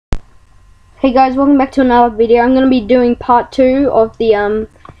Hey guys, welcome back to another video. I'm going to be doing part 2 of the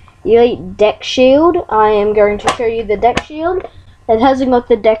Elite Deck Shield. I am going to show you the deck shield. It hasn't got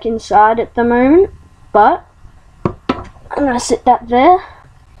the deck inside at the moment, but I'm going to sit that there.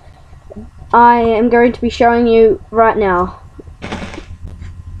 I am going to be showing you right now.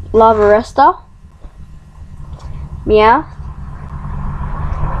 Larvesta, Meow,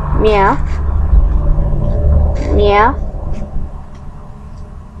 Meow, Meow.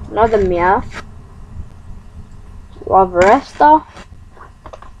 Another Meow, Larvesta,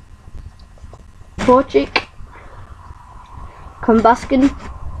 Torchic, Combusken,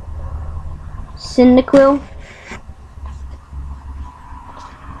 Cyndaquil,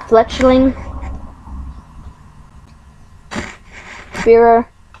 Fletchling, Spearow.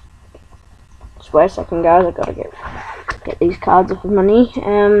 Just wait a second, guys. I gotta get these cards off of my knee.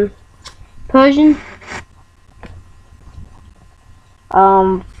 Persian.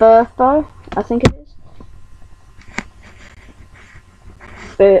 Furfo, I think it is.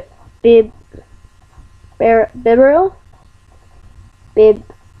 Bibarel.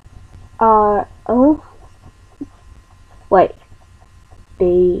 Oh. Wait.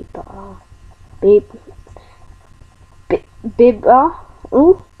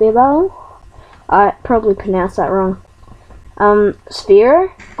 Bibarel. I probably pronounced that wrong.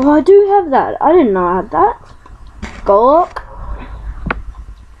 Sphere. Oh, I do have that. I didn't know I had that. Golok.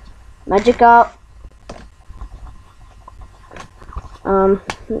 Magikarp.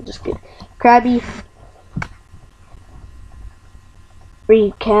 Just get Krabby.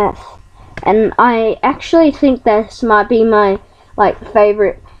 Recap. And I actually think this might be my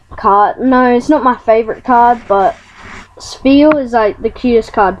favorite card. No, it's not my favorite card, but Sphere is the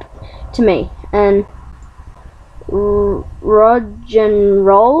cutest card to me. And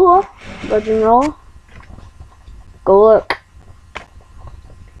Roggenrola, Golok,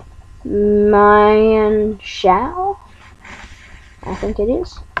 Mienshao, I think it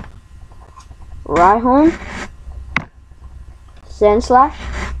is. Rhyhorn, Sandslash,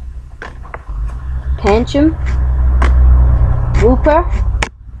 Pancham, Wooper,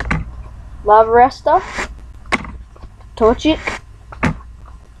 Larvesta, Torchic,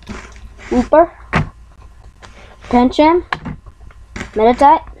 Wooper, Pancham,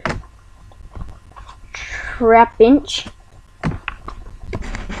 Meditite, Trapinch,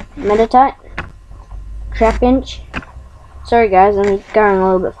 Meditite, Trapinch. Sorry guys, I'm going a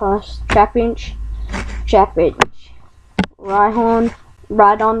little bit fast. Trapinch,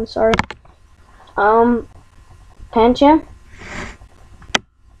 Rhydon, sorry. Pancham,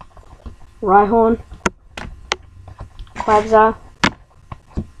 Rhyhorn, Quagsire,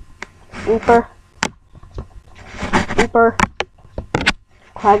 Wooper,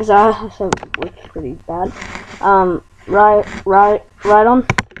 Quagsire, so looks pretty bad. Rhydon,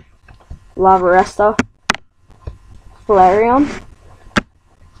 Larvesta, Flareon,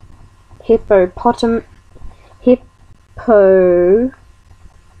 Hippopotamus,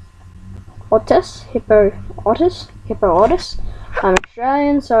 I'm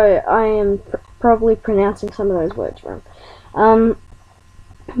Australian, so I am probably pronouncing some of those words wrong.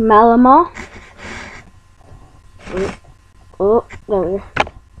 Malamar. Oh, there we go.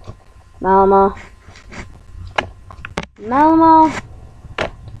 Malamar.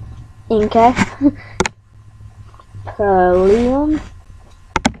 Inkay. Leon.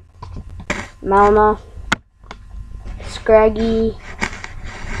 Malamar. Scraggy.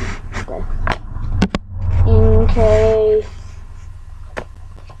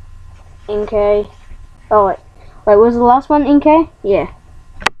 Inkay. Oh wait, was the last one Inkay? Yeah.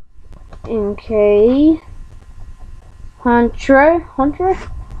 Inkay. Huntro.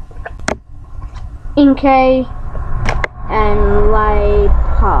 Inkay. And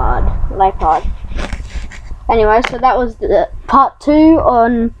Lapard. Anyway, so that was the part 2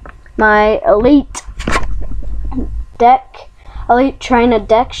 on my Elite Trainer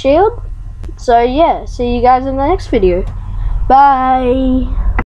Deck Shield. So yeah, see you guys in the next video. Bye.